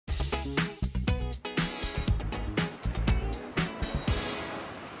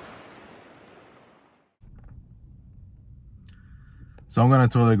So I'm gonna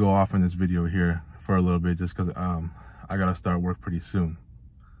totally go off in this video here for a little bit just because I gotta start work pretty soon.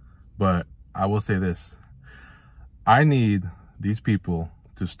 But I will say this. I need these people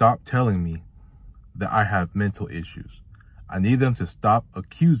to stop telling me that I have mental issues. I need them to stop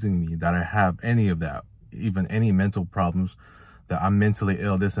accusing me that I have any of that, even any mental problems, that I'm mentally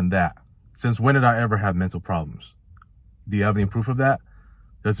ill, this and that. Since when did I ever have mental problems? Do you have any proof of that?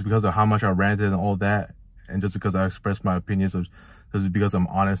 Just because of how much I ranted and all that, and just because I expressed my opinions, just because I'm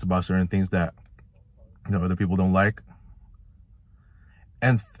honest about certain things that, you know, other people don't like.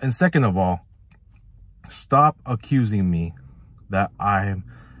 And second of all, stop accusing me that I'm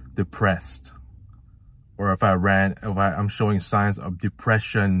depressed, or if I'm showing signs of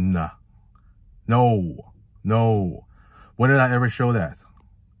depression. No. When did I ever show that?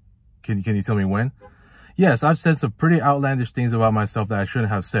 Can you tell me when? Yes, I've said some pretty outlandish things about myself that I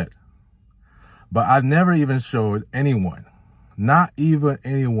shouldn't have said. But I've never even showed anyone, not even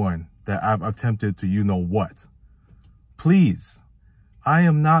anyone, that I've attempted to you know what. Please, I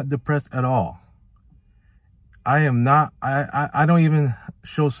am not depressed at all. I am not, I don't even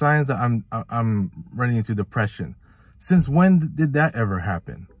show signs that I'm running into depression. Since when did that ever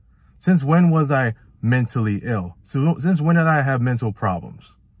happen? Since when was I mentally ill? So since when did I have mental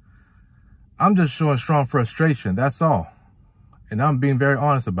problems? I'm just showing strong frustration, that's all. And I'm being very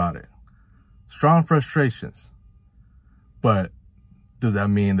honest about it. Strong frustrations. But does that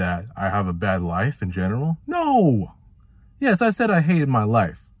mean that I have a bad life in general? No. Yes, I said I hated my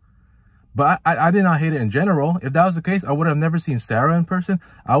life. But I did not hate it in general. If that was the case, I would have never seen Sarah in person.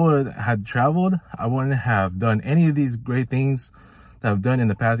 I would have had traveled. I wouldn't have done any of these great things that I've done in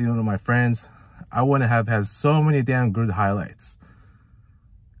the past, even with my friends. I wouldn't have had so many damn good highlights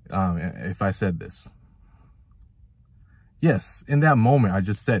if I said this. Yes, in that moment, I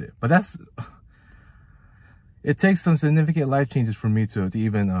just said it. But it takes some significant life changes for me to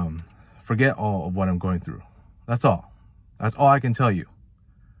even forget all of what I'm going through. That's all. That's all I can tell you.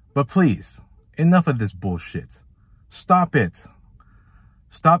 But please, enough of this bullshit. Stop it.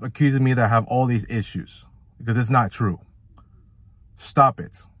 Stop accusing me that I have all these issues, because it's not true. Stop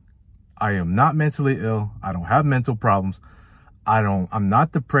it. I am not mentally ill. I don't have mental problems. I'm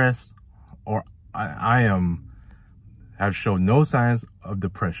not depressed, or I have shown no signs of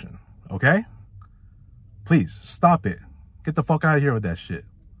depression. Okay? Please, stop it. Get the fuck out of here with that shit.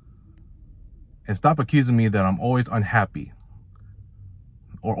 And stop accusing me that I'm always unhappy,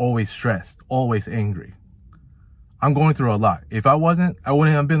 or always stressed, always angry. I'm going through a lot. If I wasn't, I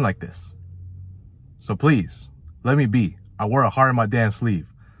wouldn't have been like this. So please, let me be. I wear a heart on my damn sleeve.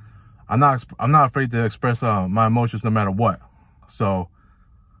 I'm not afraid to express my emotions no matter what. So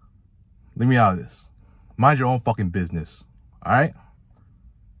leave me out of this. Mind your own fucking business. All right?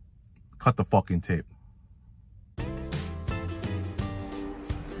 Cut the fucking tape.